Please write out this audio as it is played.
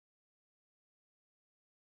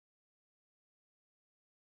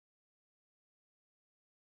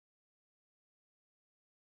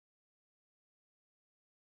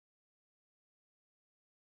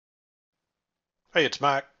Hey, it's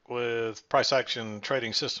Mack with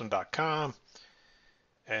PriceActionTradingSystem.com,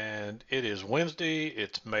 and it is Wednesday.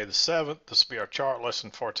 It's May the 7th. This will be our chart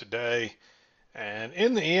lesson for today. And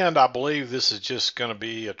in the end, I believe this is just going to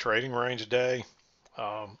be a trading range day.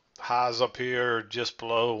 Highs up here just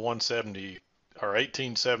below 170 or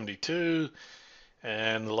 1872,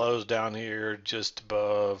 and the lows down here just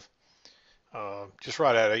above, just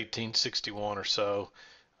right at 1861 or so.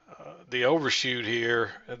 The overshoot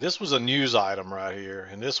here, this was a news item right here.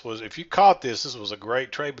 And this was, if you caught this, this was a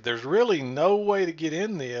great trade, but there's really no way to get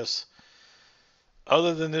in this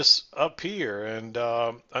other than this up here. And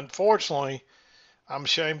unfortunately, I'm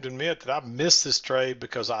ashamed to admit that I missed this trade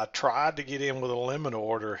because I tried to get in with a limit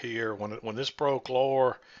order here. When this broke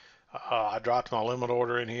lower, I dropped my limit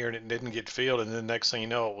order in here and it didn't get filled. And then next thing you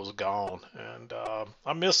know, it was gone. And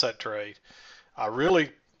I missed that trade. I really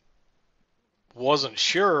wasn't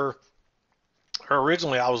sure.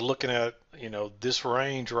 Originally I was looking at, this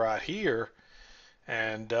range right here,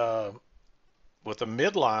 and with a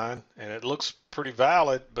midline, and it looks pretty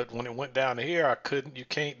valid, but when it went down to here, you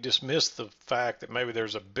can't dismiss the fact that maybe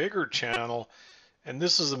there's a bigger channel, and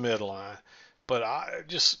this is the midline. But I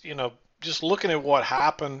just looking at what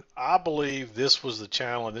happened, I believe this was the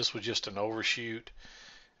channel, and this was just an overshoot,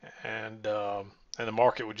 and the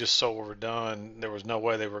market was just so overdone. There was no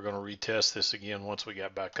way they were going to retest this again once we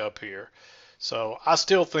got back up here. So I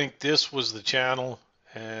still think this was the channel,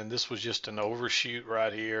 and this was just an overshoot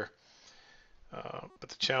right here. But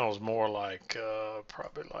the channel is more like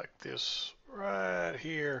probably like this right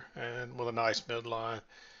here, and with a nice midline.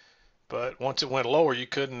 But once it went lower, you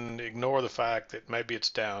couldn't ignore the fact that maybe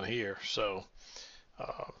it's down here. So,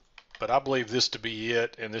 uh, but I believe this to be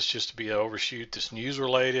it, and this just to be an overshoot. This news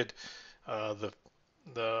related.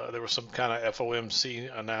 There was some kind of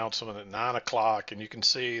FOMC announcement at 9 o'clock, and you can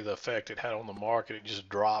see the effect it had on the market. It just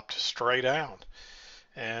dropped straight down,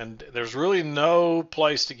 and there's really no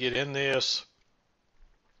place to get in this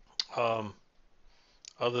um,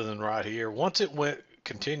 other than right here. Once it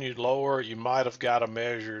continued lower, you might have got a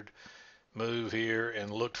measured move here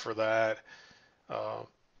and looked for that, uh,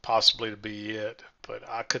 possibly to be it, but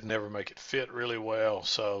I could never make it fit really well.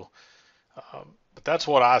 So but that's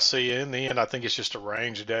what I see. In the end, I think it's just a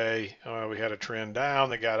range day. We had a trend down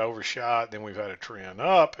that got overshot. Then we've had a trend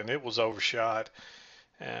up, and it was overshot.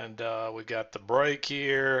 And we got the break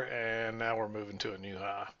here, and now we're moving to a new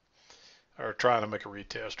high, or trying to make a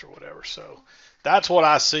retest or whatever. So that's what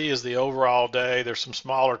I see as the overall day. There's some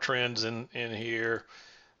smaller trends in here.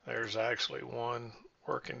 There's actually one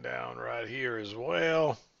working down right here as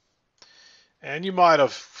well. And you might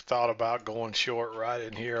have thought about going short right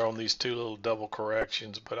in here on these two little double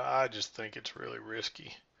corrections, but I just think it's really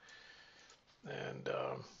risky. And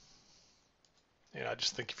I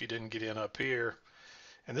just think if you didn't get in up here,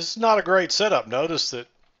 and this is not a great setup. Notice that,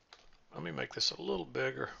 let me make this a little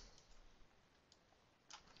bigger.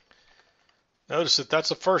 Notice that that's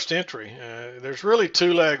the first entry. There's really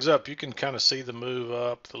two legs up. You can kind of see the move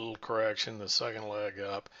up, the little correction, the second leg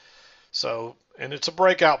up. So, and it's a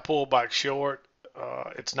breakout pullback short.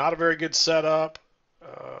 It's not a very good setup.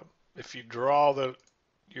 If you draw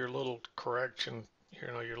your little correction,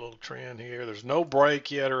 your little trend here, there's no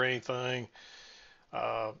break yet or anything.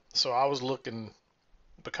 So I was looking,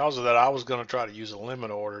 because of that, I was going to try to use a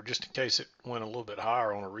limit order just in case it went a little bit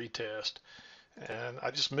higher on a retest. And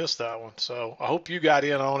I just missed that one. So I hope you got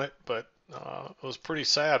in on it, but it was pretty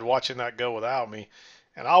sad watching that go without me.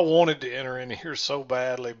 And I wanted to enter in here so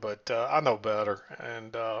badly, but I know better.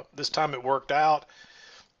 And this time it worked out,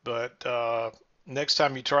 but next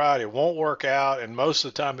time you try it, it won't work out. And most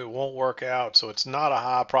of the time it won't work out. So it's not a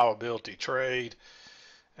high probability trade.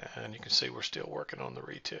 And you can see we're still working on the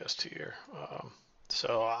retest here.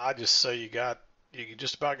 So I just say you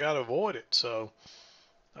just about got to avoid it. So,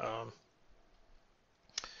 but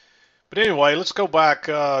anyway, let's go back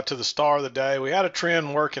to the star of the day. We had a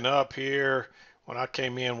trend working up here. When I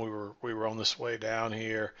came in, we were on this way down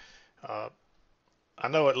here. I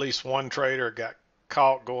know at least one trader got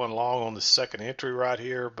caught going long on the second entry right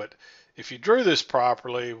here, but if you drew this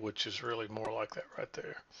properly, which is really more like that right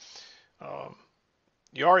there,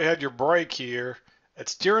 you already had your break here.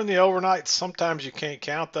 It's during the overnight. Sometimes you can't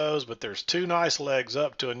count those, but there's two nice legs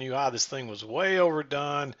up to a new high. This thing was way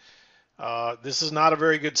overdone. This is not a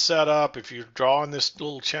very good setup. If you're drawing this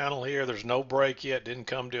little channel here, there's no break yet. Didn't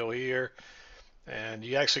come till here. And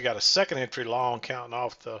you actually got a second entry long counting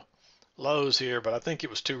off the lows here, but I think it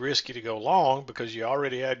was too risky to go long because you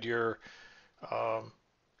already had your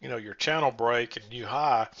channel break and new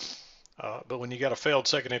high. But when you got a failed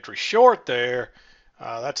second entry short there,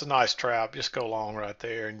 That's a nice trap. Just go long right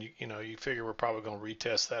there, and you figure we're probably going to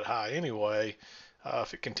retest that high anyway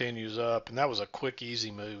if it continues up. And that was a quick,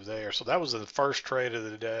 easy move there. So that was the first trade of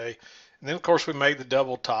the day. And then of course we made the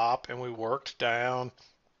double top and we worked down.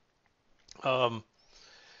 Um,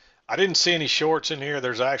 I didn't see any shorts in here.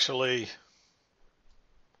 There's actually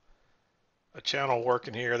a channel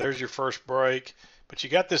working here. There's your first break, but you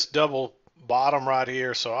got this double bottom right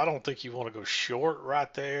here, so I don't think you want to go short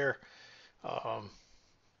right there. Um,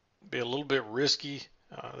 be a little bit risky.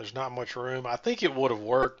 There's not much room. I think it would have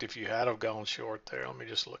worked if you had have gone short there. Let me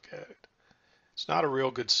just look at it. It's not a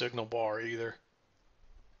real good signal bar either.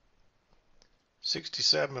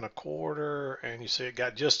 67 and a quarter, and you see it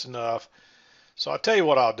got just enough. So I'll tell you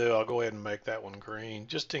what I'll do. I'll go ahead and make that one green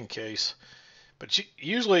just in case. But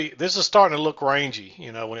usually this is starting to look rangy,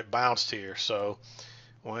 when it bounced here. So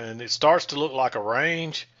when it starts to look like a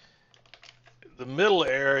range, the middle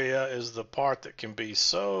area is the part that can be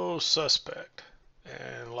so suspect.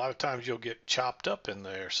 And a lot of times you'll get chopped up in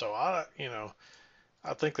there. So I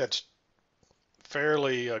think that's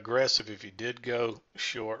fairly aggressive if you did go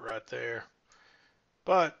short right there.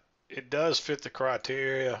 But it does fit the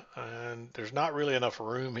criteria, and there's not really enough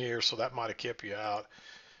room here, so that might have kept you out.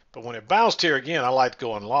 But when it bounced here again, I liked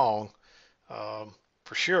going long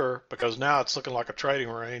for sure, because now it's looking like a trading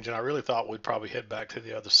range, and I really thought we'd probably head back to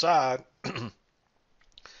the other side.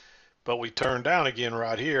 But we turned down again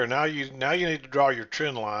right here. Now you need to draw your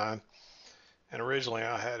trend line. And originally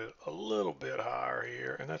I had it a little bit higher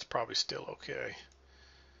here, and that's probably still okay.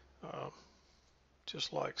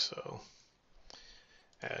 Just like so.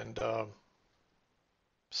 And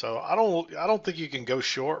so I don't think you can go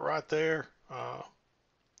short right there.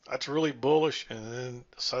 That's really bullish, and then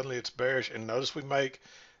suddenly it's bearish. And notice we've made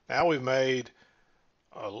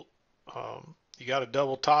a, you got a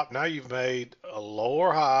double top. Now you've made a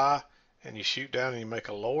lower high, and you shoot down and you make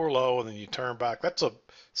a lower low, and then you turn back. That's a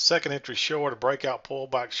second entry short, a breakout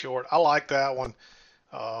pullback short. I like that one.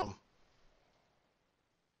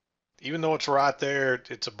 Even though it's right there,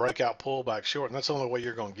 it's a breakout pullback short, and that's the only way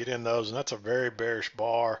you're going to get in those. And that's a very bearish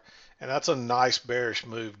bar, and that's a nice bearish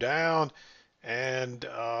move down. And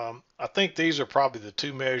I think these are probably the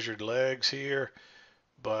two measured legs here,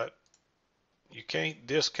 but you can't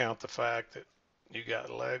discount the fact that you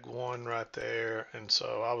got leg one right there. And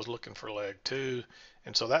so I was looking for leg two,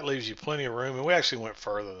 and so that leaves you plenty of room. And we actually went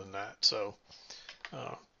further than that. So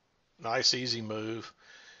nice, easy move.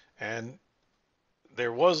 And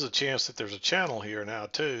there was a chance that there's a channel here now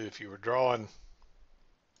too. If you were kind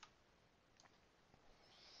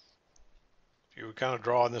of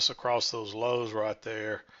drawing this across those lows right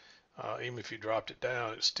there, even if you dropped it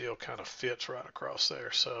down, it still kind of fits right across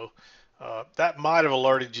there. So that might have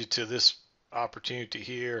alerted you to this opportunity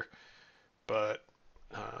here, but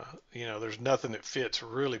there's nothing that fits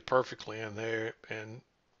really perfectly in there. And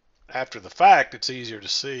after the fact, it's easier to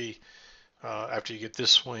see. After you get this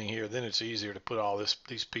swing here, then it's easier to put all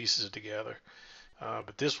these pieces together.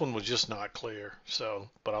 But this one was just not clear. So,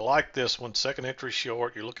 but I like this one. Second entry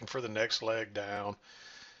short. You're looking for the next leg down.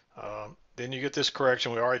 Then you get this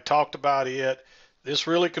correction. We already talked about it. This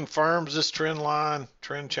really confirms this trend line,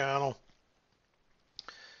 trend channel.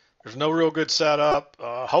 There's no real good setup.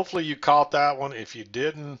 Hopefully you caught that one. If you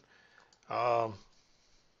didn't, and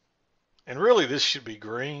really this should be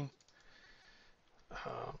green.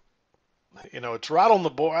 It's right on the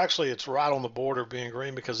board. Actually, it's right on the border of being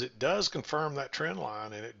green because it does confirm that trend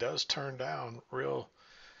line, and it does turn down real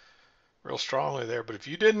strongly there. But if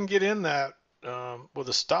you didn't get in that with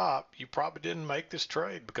a stop, you probably didn't make this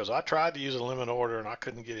trade, because I tried to use a limit order and I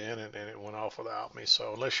couldn't get in it, and it went off without me.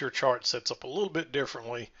 So unless your chart sets up a little bit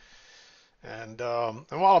differently, and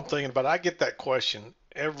while I'm thinking about it, I get that question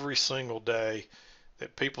every single day,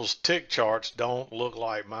 that people's tick charts don't look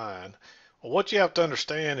like mine. Well, what you have to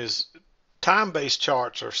understand is time-based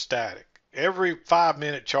charts are static. Every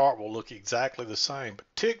 5-minute chart will look exactly the same, but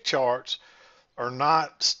tick charts are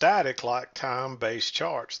not static like time-based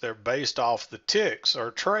charts. They're based off the ticks or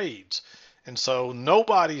trades. And so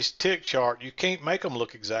nobody's tick chart, you can't make them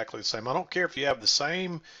look exactly the same. I don't care if you have the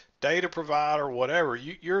same data provider or whatever.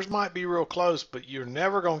 Yours might be real close, but you're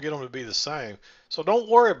never going to get them to be the same. So don't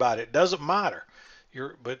worry about it. It doesn't matter.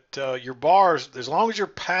 Your bars, as long as your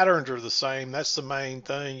patterns are the same, that's the main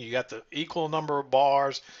thing. You got the equal number of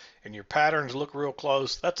bars and your patterns look real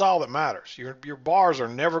close. That's all that matters. Your bars are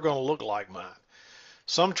never going to look like mine.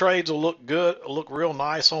 Some trades will look real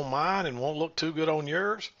nice on mine and won't look too good on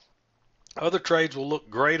yours. Other trades will look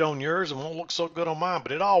great on yours and won't look so good on mine,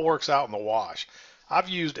 but it all works out in the wash. I've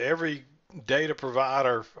used every data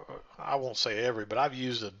provider. I won't say every, but I've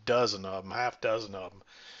used a dozen of them, half dozen of them.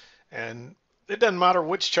 And it doesn't matter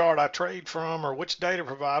which chart I trade from or which data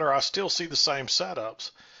provider, I still see the same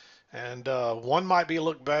setups. And one might be a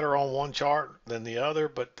look better on one chart than the other,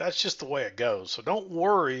 but that's just the way it goes. So don't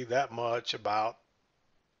worry that much about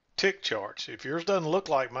tick charts. If yours doesn't look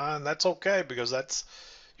like mine, that's okay, because that's,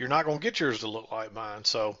 you're not going to get yours to look like mine.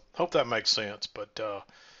 So hope that makes sense. But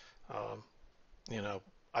um, you know,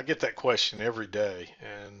 I get that question every day,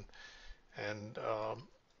 and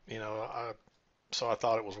you know, so I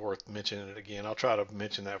thought it was worth mentioning it again. I'll try to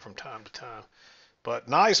mention that from time to time. But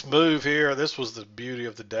nice move here. This was the beauty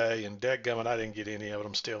of the day, and dadgummit, I didn't get any of it.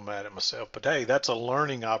 I'm still mad at myself. But hey, that's a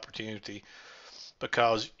learning opportunity,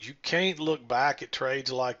 because you can't look back at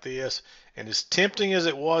trades like this. And as tempting as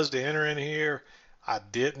it was to enter in here, I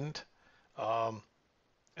didn't. Um,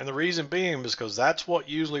 and the reason being is because that's what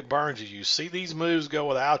usually burns you. You see these moves go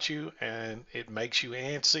without you, and it makes you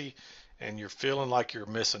antsy, and you're feeling like you're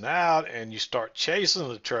missing out, and you start chasing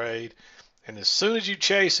the trade. And as soon as you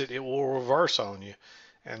chase it, it will reverse on you.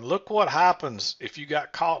 And look what happens if you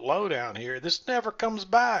got caught low down here. This never comes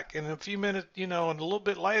back. And in a few minutes, you know, and a little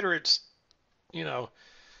bit later, it's, you know,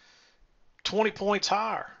 20 points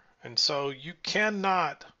higher. And so you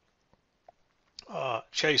cannot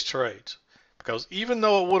chase trades, because even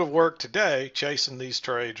though it would have worked today, chasing these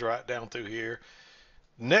trades right down through here,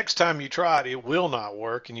 next time you try it, it will not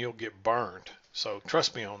work and you'll get burned. So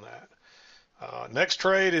trust me on that. Next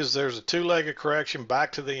trade is, there's a two-legged correction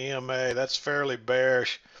back to the EMA. That's fairly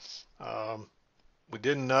bearish. Um, we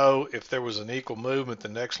didn't know if there was an equal movement. The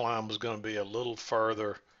next line was going to be a little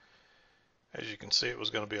further. As you can see, it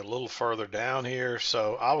was going to be a little further down here.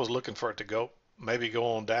 So I was looking for it to go, maybe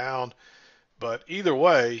go on down. But either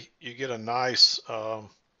way, you get a nice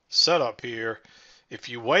setup here. If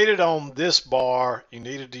you waited on this bar, you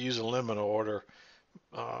needed to use a limit order.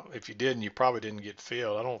 If you didn't, you probably didn't get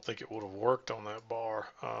filled. I don't think it would have worked on that bar.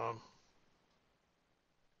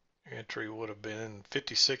 Entry would have been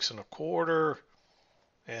 56 and a quarter,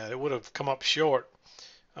 and it would have come up short.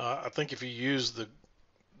 I think if you use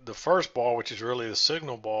the first bar, which is really the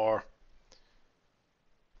signal bar,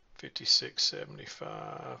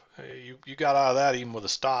 56.75. Hey, you got out of that even with a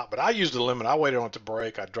stop, but I used the limit. I waited on it to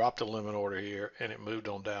break. I dropped the limit order here, and it moved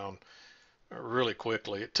on down really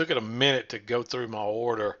quickly. It took it a minute to go through my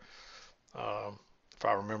order, if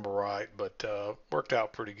I remember right, but worked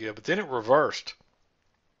out pretty good. But then it reversed,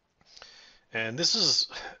 and this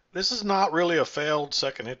is not really a failed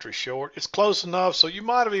second entry short. It's close enough, so you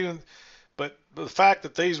might have even. But the fact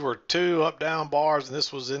that these were two up-down bars and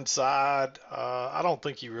this was inside, I don't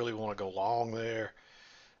think you really want to go long there.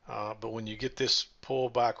 But when you get this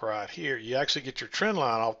pullback right here, you actually get your trend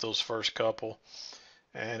line off those first couple,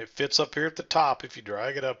 and it fits up here at the top if you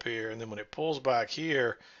drag it up here. And then when it pulls back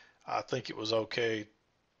here, I think it was okay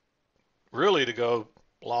really to go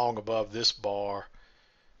long above this bar.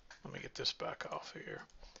 Let me get this back off here.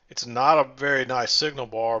 It's not a very nice signal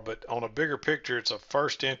bar, but on a bigger picture, it's a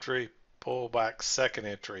first entry, pull back second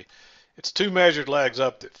entry. It's two measured legs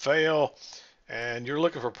up that fail, and you're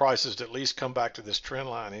looking for prices to at least come back to this trend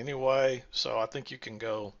line anyway. So I think you can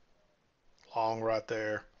go long right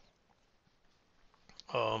there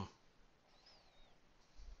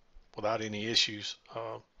without any issues.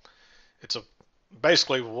 It's a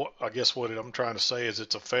basically, I guess what I'm trying to say is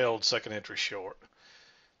it's a failed second entry short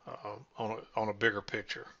on a bigger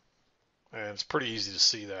picture, and it's pretty easy to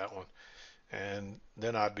see that one. And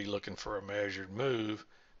then I'd be looking for a measured move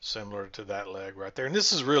similar to that leg right there. And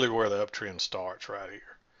this is really where the uptrend starts right here.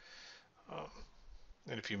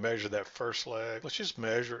 And if you measure that first leg, let's just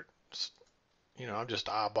measure it. You know, I'm just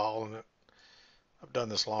eyeballing it. I've done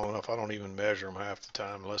this long enough. I don't even measure them half the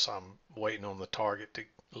time unless I'm waiting on the target to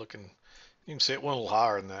looking. You can see it went a little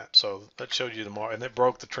higher than that. So that showed you the mark, and it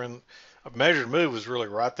broke the trend. A measured move was really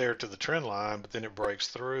right there to the trend line, but then it breaks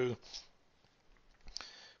through.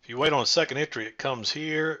 If you wait on a second entry, it comes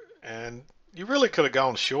here, and you really could have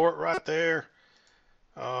gone short right there.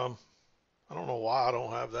 I don't know why I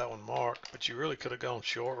don't have that one marked, but you really could have gone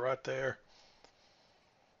short right there.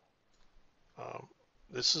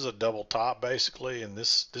 This is a double top basically, and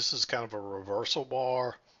this is kind of a reversal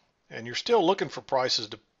bar, and you're still looking for prices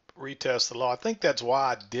to retest the low. I think that's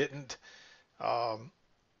why I didn't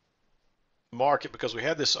mark it, because we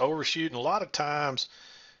had this overshoot, and a lot of times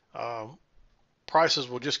prices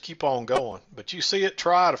will just keep on going, but you see it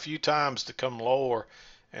tried a few times to come lower,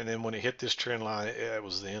 and then when it hit this trend line, it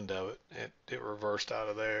was the end of it. It reversed out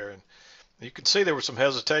of there, and you can see there was some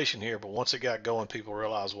hesitation here, but once it got going, people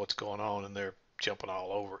realize what's going on, and they're jumping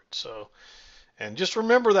all over it. So, and just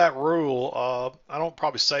remember that rule. I don't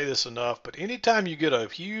probably say this enough, but anytime you get a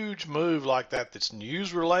huge move like that that's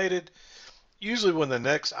news related, usually within the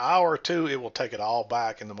next hour or two, it will take it all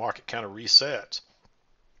back and the market kind of resets.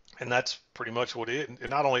 And that's pretty much what it is. And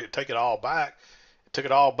not only did it take it all back, it took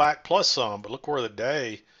it all back plus some. But look where the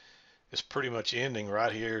day is pretty much ending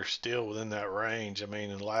right here, still within that range. I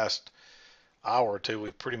mean, in the last hour or two,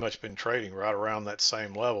 we've pretty much been trading right around that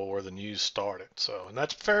same level where the news started. So, and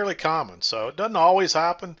that's fairly common. So it doesn't always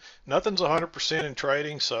happen. Nothing's 100% in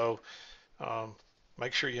trading. So um,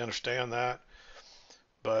 make sure you understand that.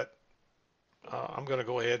 But I'm going to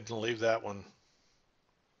go ahead and leave that one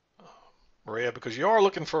red because you are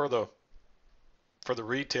looking for the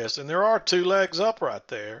retest, and there are two legs up right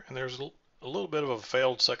there, and there's a little bit of a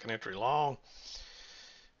failed second entry long,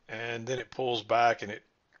 and then it pulls back and it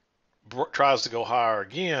tries to go higher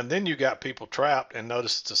again. Then you got people trapped, and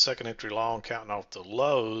notice it's a second entry long counting off the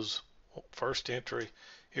lows. First entry,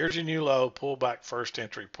 here's your new low, pull back, first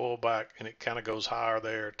entry, pull back, and it kind of goes higher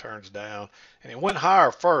there, turns down, and it went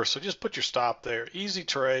higher first, so just put your stop there. Easy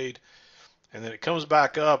trade, and then it comes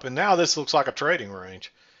back up, and now this looks like a trading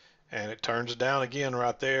range, and it turns down again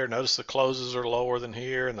right there. Notice the closes are lower than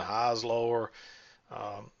here and the highs lower.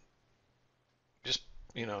 um, just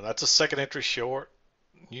that's a second entry short,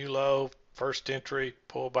 new low, first entry,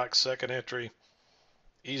 pull back, second entry,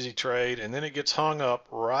 easy trade, and then it gets hung up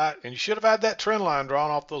right, and you should have had that trend line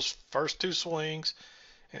drawn off those first two swings,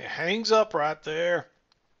 and it hangs up right there,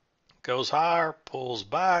 goes higher, pulls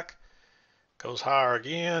back, goes higher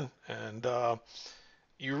again, and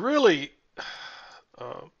you really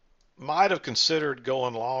uh, might have considered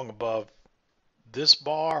going long above this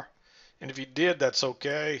bar, and if you did, that's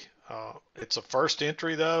okay. It's a first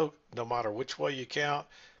entry though, no matter which way you count,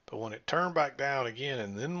 but when it turned back down again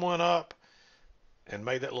and then went up and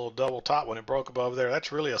made that little double top when it broke above there,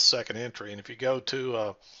 that's really a second entry. And if you go to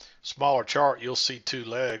a smaller chart, you'll see two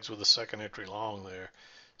legs with a second entry long there.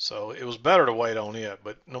 So it was better to wait on it,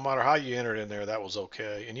 but no matter how you entered in there, that was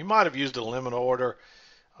okay. And you might have used a limit order.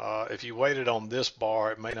 If you waited on this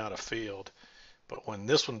bar, it may not have filled. But when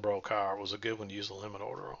this one broke higher, it was a good one to use a limit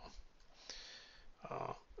order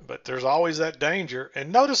on. But there's always that danger.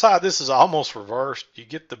 And notice how this is almost reversed. You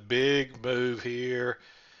get the big move here.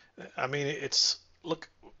 I mean, look,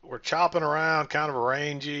 we're chopping around kind of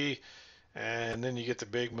rangy, and then you get the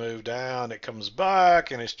big move down. It comes back,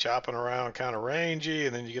 and it's chopping around kind of rangy,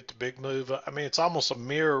 and then you get the big move. I mean, it's almost a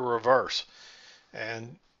mirror reverse.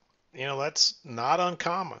 And, that's not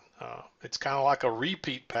uncommon. It's kind of like a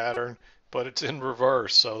repeat pattern, but it's in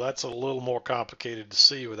reverse. So that's a little more complicated to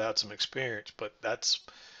see without some experience, but that's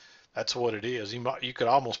what it is. You could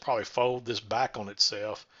almost probably fold this back on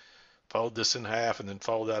itself, fold this in half, and then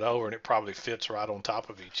fold that over, and it probably fits right on top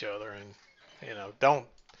of each other. And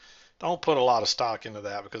don't put a lot of stock into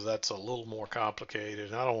that because that's a little more complicated,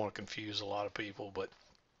 and I don't want to confuse a lot of people. But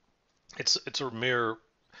it's a mirror,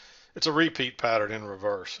 it's a repeat pattern in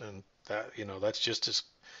reverse, and that's just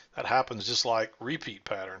that happens just like repeat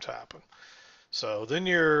patterns happen. So then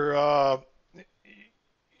you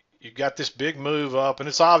got this big move up, and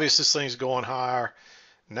it's obvious this thing's going higher.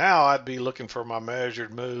 Now I'd be looking for my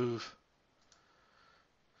measured move.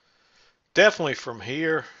 Definitely from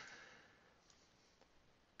here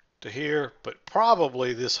to here, but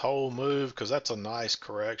probably this whole move because that's a nice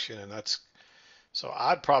correction, and so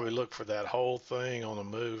I'd probably look for that whole thing on the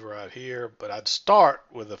move right here, but I'd start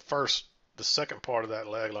with the second part of that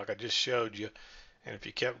leg like I just showed you, and if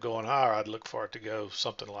you kept going higher, I'd look for it to go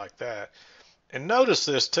something like that. And notice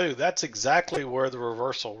this too, that's exactly where the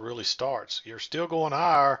reversal really starts. You're still going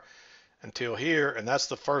higher until here, and that's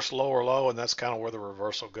the first lower low, and that's kind of where the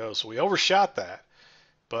reversal goes. So we overshot that,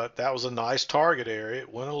 but that was a nice target area.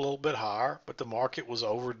 It went a little bit higher, but the market was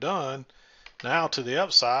overdone now to the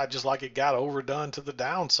upside, just like it got overdone to the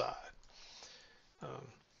downside. Um,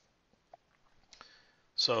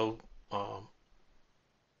 so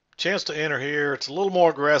chance to enter here. It's a little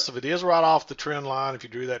more aggressive. It is right off the trend line if you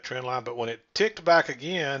drew that trend line, but when it ticked back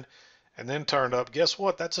again and then turned up, guess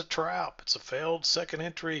what? That's a trap. It's a failed second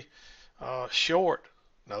entry short.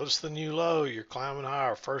 Notice the new low. You're climbing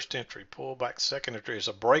higher. First entry, pull back, second entry. It's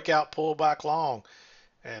a breakout pullback long,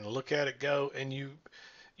 and look at it go. And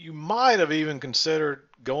you might have even considered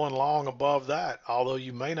going long above that, although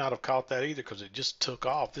you may not have caught that either because it just took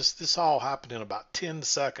off. This all happened in about 10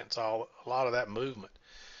 seconds. A lot of that movement.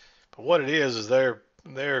 But what it is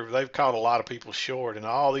they've caught a lot of people short, and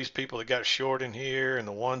all these people that got short in here and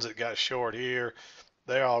the ones that got short here,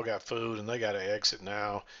 they all got food and they got to exit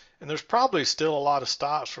now. And there's probably still a lot of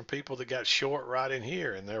stops from people that got short right in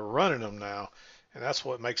here, and they're running them now, and that's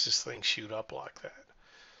what makes this thing shoot up like that.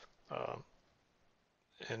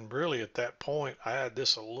 And really at that point, I had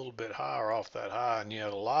this a little bit higher off that high, and you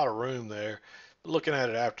had a lot of room there. But looking at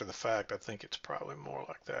it after the fact, I think it's probably more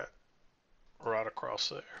like that right across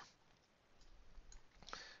there.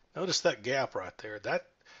 Notice that gap right there. That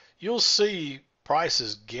you'll see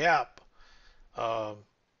prices gap um,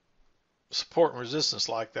 support and resistance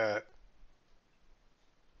like that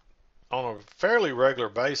on a fairly regular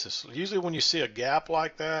basis. Usually when you see a gap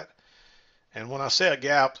like that, and when I say a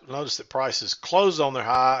gap, notice that prices closed on their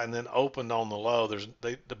high and then opened on the low.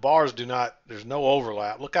 The bars do not, there's no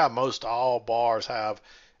overlap. Look how most all bars have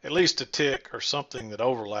at least a tick or something that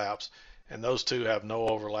overlaps, and those two have no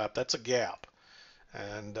overlap. That's a gap.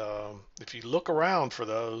 And if you look around for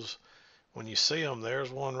those, when you see them,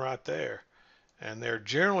 there's one right there. And they're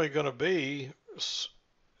generally going to be,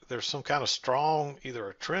 there's some kind of strong, either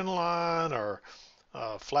a trend line or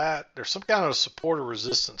flat. There's some kind of support or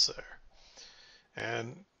resistance there.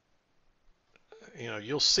 And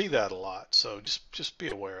you'll see that a lot. So just be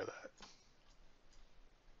aware of that.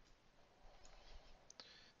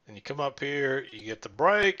 And you come up here, you get the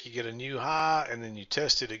break, you get a new high, and then you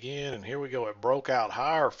test it again. And here we go. It broke out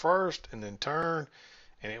higher first and then turned,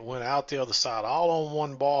 and it went out the other side all on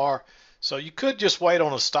one bar. So you could just wait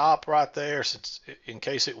on a stop right there, since in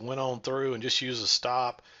case it went on through, and just use a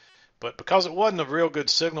stop. But because it wasn't a real good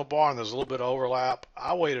signal bar and there's a little bit of overlap,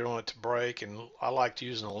 I waited on it to break, and I liked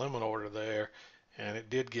using a limit order there. And it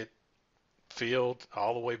did get filled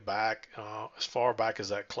all the way back, as far back as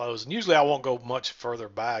that close. And usually I won't go much further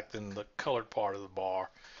back than the colored part of the bar,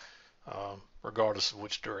 regardless of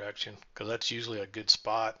which direction, because that's usually a good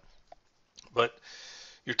spot. But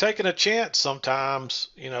you're taking a chance sometimes,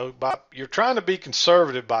 you're trying to be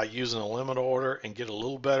conservative by using a limit order and get a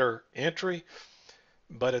little better entry.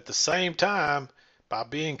 But at the same time, by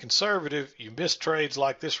being conservative, you miss trades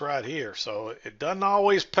like this right here. So it doesn't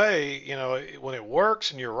always pay. When it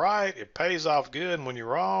works and you're right, it pays off good. And when you're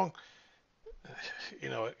wrong,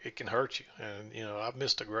 it can hurt you. And, I've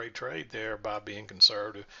missed a great trade there by being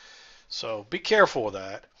conservative. So be careful with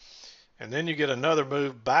that. And then you get another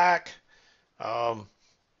move back.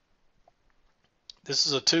 This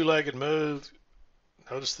is a two-legged move.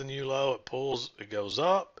 Notice the new low. It goes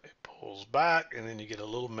up, it pulls back, and then you get a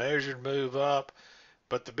little measured move up.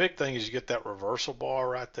 But the big thing is you get that reversal bar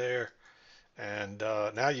right there. And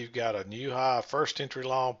now you've got a new high, first entry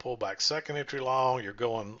long, pull back, second entry long. You're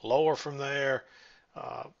going lower from there.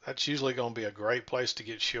 That's usually going to be a great place to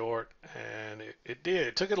get short. And it did.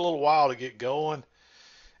 It took it a little while to get going.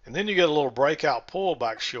 And then you get a little breakout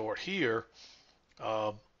pullback short here.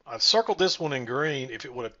 I've circled this one in green. If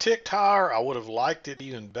it would have ticked higher, I would have liked it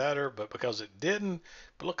even better, but because it didn't,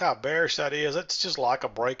 but look how bearish that is. That's just like a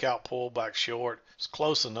breakout pullback short. It's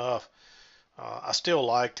close enough. I still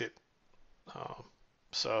liked it.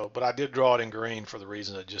 But I did draw it in green for the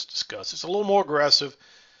reason I just discussed. It's a little more aggressive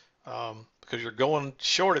because you're going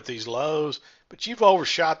short at these lows, but you've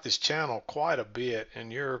overshot this channel quite a bit,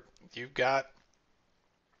 and you've got,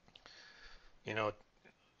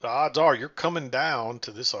 the odds are you're coming down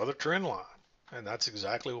to this other trend line, and that's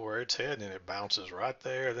exactly where it's heading. It bounces right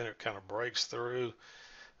there, then it kind of breaks through.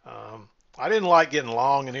 I didn't like getting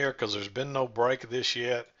long in here because there's been no break of this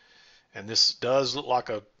yet, and this does look like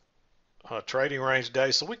a trading range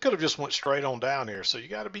day, so we could have just went straight on down here. So you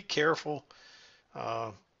got to be careful.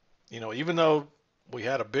 Even though we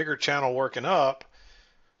had a bigger channel working up,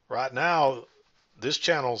 right now this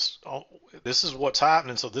is what's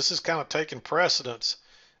happening. So this is kind of taking precedence,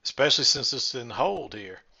 especially since it's in hold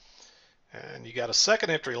here. And you got a second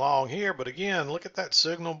entry long here, but again, look at that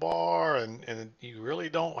signal bar, and you really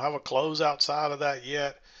don't have a close outside of that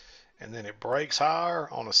yet. And then it breaks higher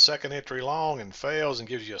on a second entry long and fails and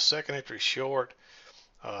gives you a second entry short.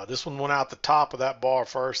 This one went out the top of that bar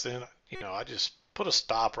first, then I just put a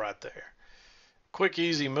stop right there. Quick,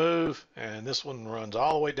 easy move, and this one runs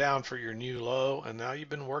all the way down for your new low, and now you've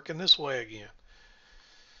been working this way again.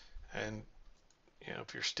 And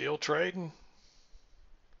if you're still trading,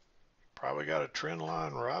 probably got a trend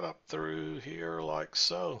line right up through here like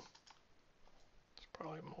so. It's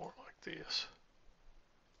probably more like this.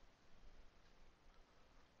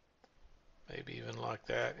 Maybe even like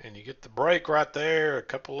that. And you get the break right there, a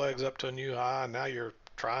couple legs up to a new high, and now you're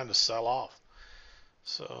trying to sell off.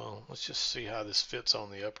 So let's just see how this fits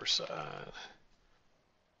on the upper side.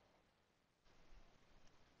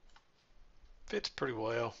 Fits pretty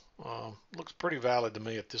well. Looks pretty valid to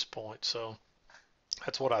me at this point. So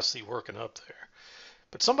that's what I see working up there.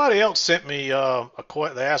 But somebody else sent me they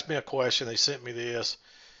asked me a question. They sent me this,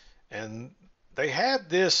 and they had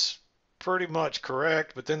this pretty much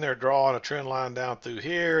correct, but then they're drawing a trend line down through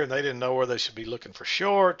here, and they didn't know where they should be looking for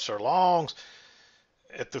shorts or longs.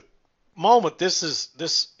 at the moment,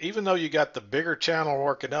 this even though you got the bigger channel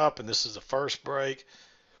working up and this is the first break,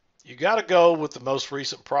 you got to go with the most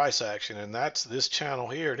recent price action, and that's this channel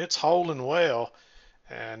here, and it's holding well.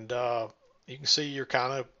 And you can see you're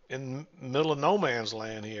kind of in the middle of no man's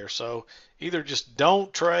land here. So either just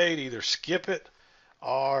don't trade, either skip it,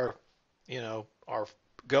 or or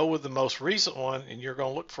go with the most recent one, and you're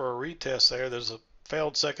going to look for a retest there. There's a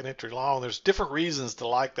failed second entry long. There's different reasons to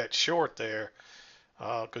like that short there,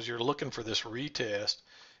 because you're looking for this retest,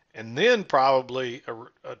 and then probably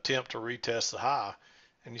attempt to retest the high.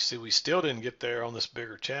 And you see we still didn't get there on this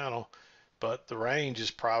bigger channel, but the range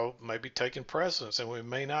is probably maybe taking precedence, and we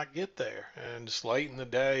may not get there. And it's late in the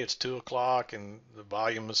day, it's 2 o'clock, and the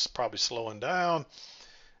volume is probably slowing down,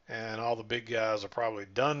 and all the big guys are probably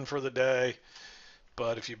done for the day.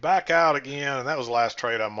 But if you back out again, and that was the last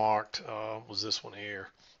trade I marked, was this one here.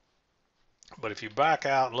 But if you back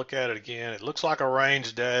out and look at it again, it looks like a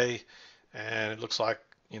range day, and it looks like,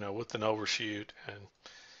 with an overshoot. And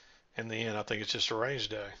in the end, I think it's just a range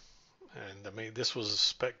day. And I mean, this was a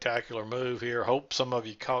spectacular move here. Hope some of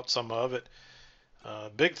you caught some of it.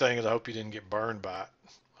 Big thing is I hope you didn't get burned by it.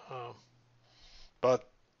 But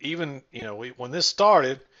even, when this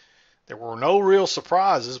started, there were no real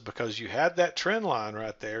surprises because you had that trend line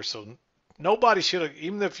right there. So nobody should have,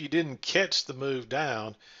 even if you didn't catch the move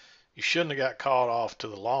down, you shouldn't have got caught off to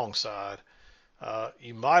the long side.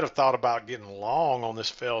 You might have thought about getting long on this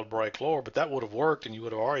failed break lower, but that would have worked and you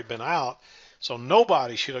would have already been out. So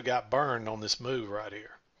nobody should have got burned on this move right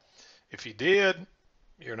here. If you did,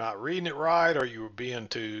 you're not reading it right, or you were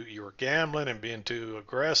gambling and being too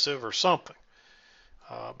aggressive or something.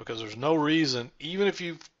 Because there's no reason, even if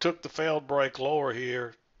you took the failed break lower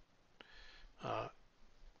here,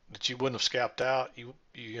 that you wouldn't have scalped out.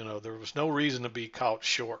 There was no reason to be caught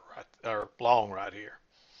short or long right here.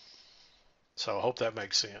 So I hope that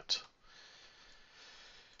makes sense.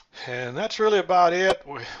 And that's really about it.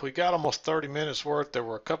 We got almost 30 minutes worth. There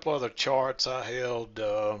were a couple other charts I held.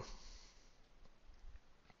 Let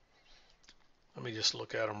me just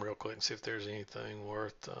look at them real quick and see if there's anything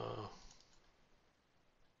worth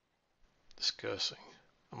discussing.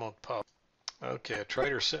 I'm on pop. Okay, a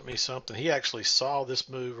trader sent me something. He actually saw this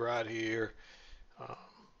move right here.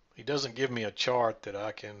 He doesn't give me a chart that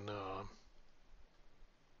I can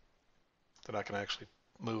actually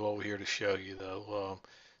move over here to show you, though.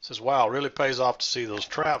 Says, wow, it really pays off to see those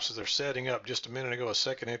traps as they're setting up. Just a minute ago, a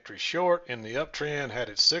second entry short in the uptrend had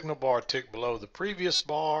its signal bar tick below the previous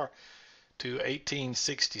bar to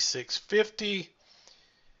 1866.50.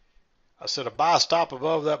 I said a buy stop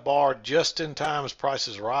above that bar just in time as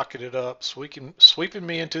prices rocketed up, sweeping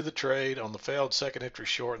me into the trade on the failed second entry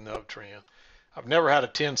short in the uptrend. I've never had a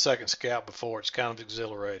 10-second scalp before. It's kind of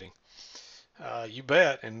exhilarating. You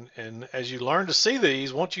bet. And as you learn to see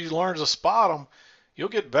these, once you learn to spot them, you'll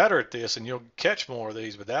get better at this and you'll catch more of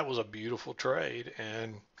these. But that was a beautiful trade.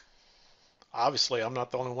 And obviously, I'm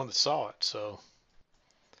not the only one that saw it. So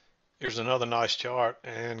here's another nice chart.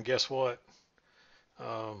 And guess what?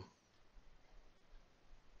 The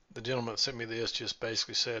gentleman that sent me this just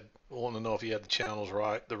basically said, wanting to know if he had the channels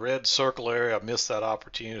right. The red circle area, I missed that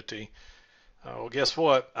opportunity. Well, guess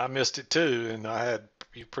what? I missed it too, and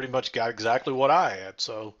you pretty much got exactly what I had.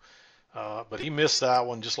 So, but he missed that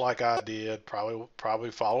one just like I did,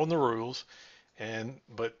 probably following the rules.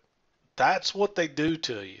 But that's what they do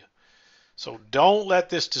to you. So don't let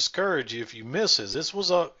this discourage you if you miss it.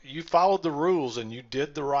 You followed the rules and you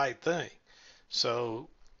did the right thing. So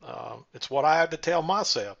it's what I had to tell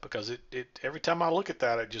myself, because every time I look at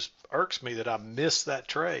that, it just irks me that I missed that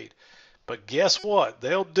trade. But guess what?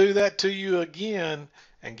 They'll do that to you again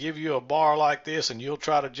and give you a bar like this, and you'll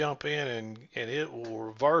try to jump in, and it will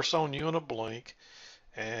reverse on you in a blink,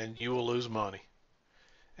 and you will lose money.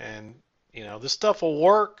 And this stuff will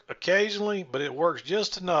work occasionally, but it works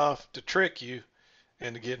just enough to trick you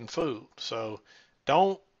into getting fooled. So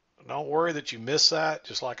don't worry that you miss that,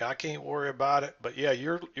 just like I can't worry about it. But yeah,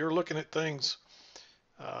 you're looking at things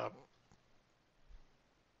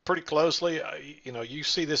pretty closely. You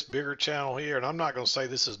see this bigger channel here, and I'm not going to say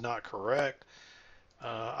this is not correct.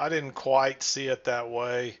 I didn't quite see it that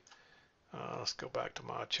way. Let's go back to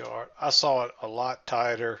my chart. I saw it a lot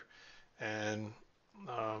tighter, and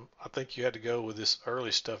I think you had to go with this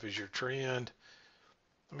early stuff as your trend.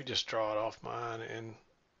 Let me just draw it off mine, and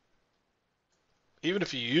even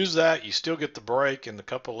if you use that, you still get the break and the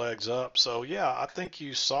couple legs up. So yeah, I think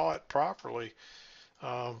you saw it properly.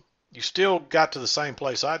 You still got to the same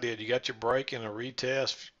place I did. You got your break and a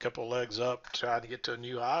retest, couple legs up, tried to get to a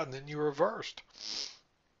new high, and then you reversed.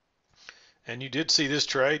 And you did see this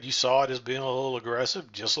trade. You saw it as being a little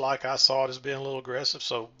aggressive, just like I saw it as being a little aggressive.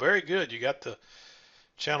 So very good. You got the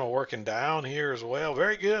channel working down here as well.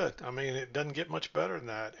 Very good. I mean, it doesn't get much better than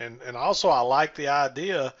that. And also I like the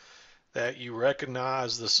idea that you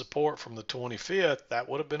recognize the support from the 25th. That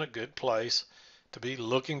would have been a good place to be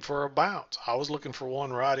looking for a bounce. I was looking for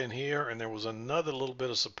one right in here, and there was another little bit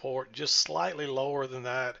of support just slightly lower than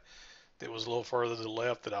that. That was a little further to the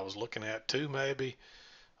left that I was looking at too, maybe.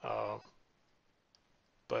 Uh,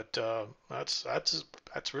 but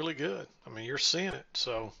that's really good. I mean, you're seeing it.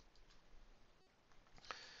 So,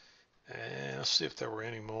 and let's see if there were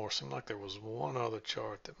any more. Seemed like there was one other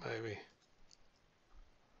chart that maybe.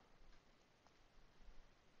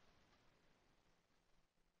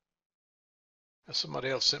 Somebody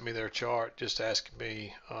else sent me their chart just asking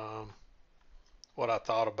me what I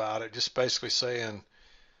thought about it. Just basically saying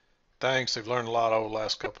thanks. They've learned a lot over the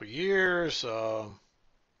last couple of years.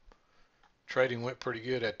 Trading went pretty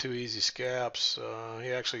good. Had two easy scaps. He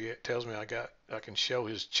actually tells me I can show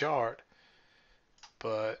his chart,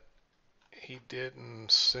 but he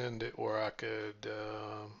didn't send it where I could.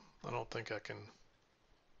 I don't think I can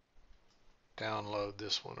download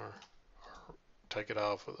this one or take it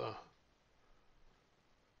off of the.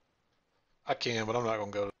 I can, but I'm not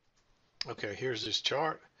going to go. Okay, here's his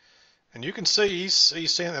chart, and you can see he's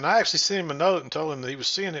seeing. And I actually sent him a note and told him that he was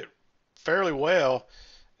seeing it fairly well.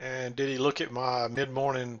 And did he look at my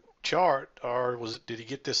mid-morning chart, or did he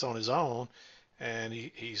get this on his own? And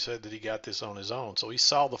he said that he got this on his own. So he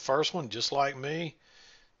saw the first one just like me,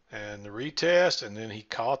 and the retest, and then he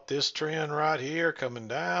caught this trend right here coming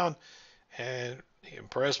down, and he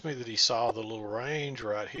impressed me that he saw the little range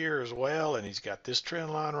right here as well, and he's got this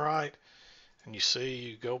trend line right. And you see,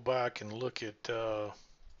 you go back and look at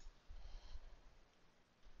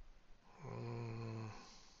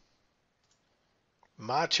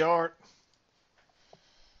my chart,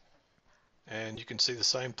 and you can see the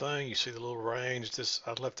same thing. You see the little range.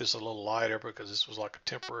 I left this a little lighter because this was like a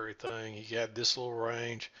temporary thing. He had this little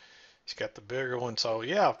range. He's got the bigger one. So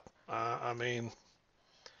yeah, I mean,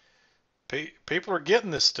 people are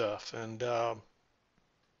getting this stuff, and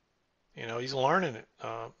he's learning it.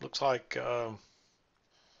 Looks like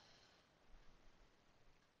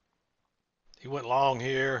he went long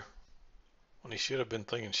here when he should have been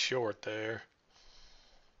thinking short there.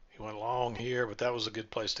 He went long here, but that was a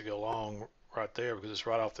good place to go long right there because it's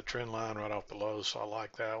right off the trend line, right off the low. So I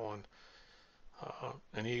like that one.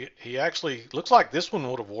 And he actually looks like this one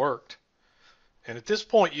would have worked. And at this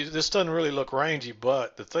point, this doesn't really look rangy,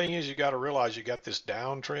 but the thing is, you got to realize you got this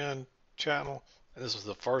downtrend channel. And this is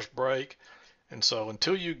the first break. And so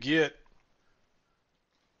until you get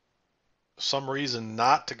some reason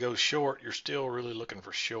not to go short, you're still really looking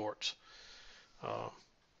for shorts.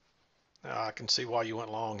 Now I can see why you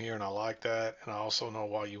went long here, and I like that. And I also know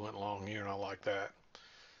why you went long here, and I like that.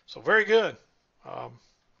 So very good.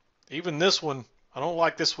 Even this one, I don't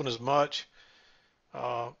like this one as much.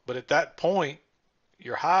 But at that point,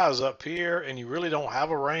 your high is up here, and you really don't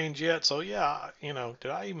have a range yet. So yeah,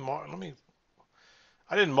 did I even mark?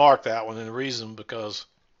 I didn't mark that one, and the reason because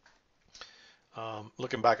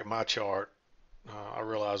looking back at my chart, I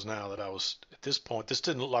realize now that I was at this point. This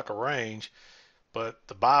didn't look like a range, but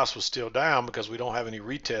the bias was still down because we don't have any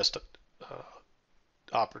retest.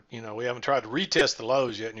 We haven't tried to retest the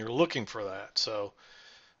lows yet, and you're looking for that. So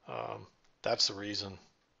that's the reason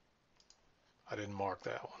I didn't mark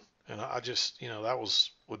that one. And I just, that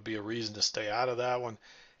would be a reason to stay out of that one.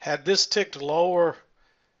 Had this ticked lower,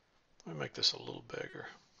 let me make this a little bigger.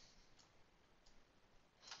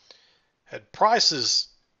 Had prices,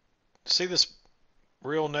 see this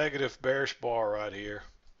real negative bearish bar right here.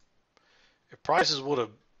 If prices would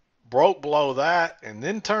have broke below that and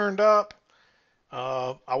then turned up,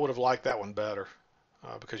 I would have liked that one better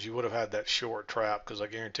because you would have had that short trap, because I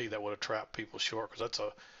guarantee that would have trapped people short, because that's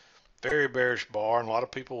a very bearish bar, and a lot of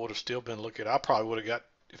people would have still been looking. I probably would have got,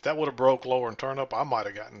 if that would have broke lower and turned up, I might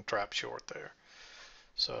have gotten trapped short there.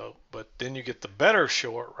 So, but then you get the better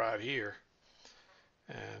short right here.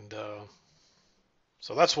 And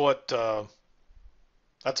so that's the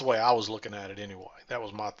way I was looking at it anyway. That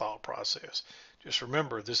was my thought process. Just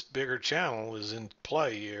remember, this bigger channel is in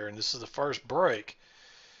play here, and this is the first break.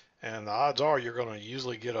 And the odds are you're going to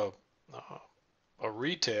usually get a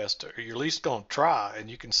retest, or you're at least going to try. And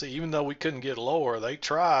you can see, even though we couldn't get lower, they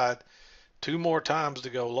tried 2 more times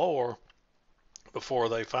to go lower before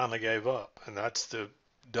they finally gave up. And that's the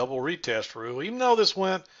double retest rule. Even though this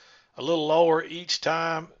went a little lower each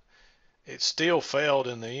time, it still failed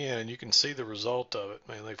in the end. And you can see the result of it.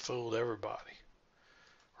 Man, they fooled everybody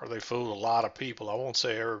or they fooled a lot of people. I won't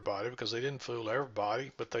say everybody because they didn't fool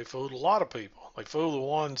everybody, but they fooled a lot of people. They fooled the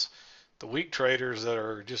ones, the weak traders that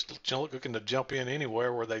are just looking to jump in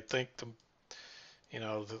anywhere where they think they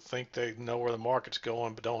think they know where the market's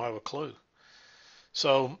going but don't have a clue.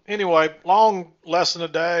 So anyway, long lesson a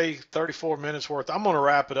day, 34 minutes worth. I'm going to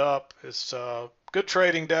wrap it up. It's a good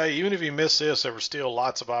trading day. Even if you miss this, there was still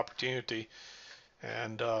lots of opportunity,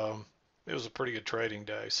 and it was a pretty good trading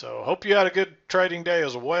day. So hope you had a good trading day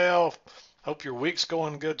as well. Hope your week's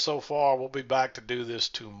going good so far. We'll be back to do this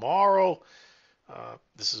tomorrow.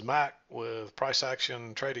 This is Mack with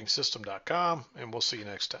PriceActionTradingSystem.com, and we'll see you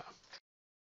next time.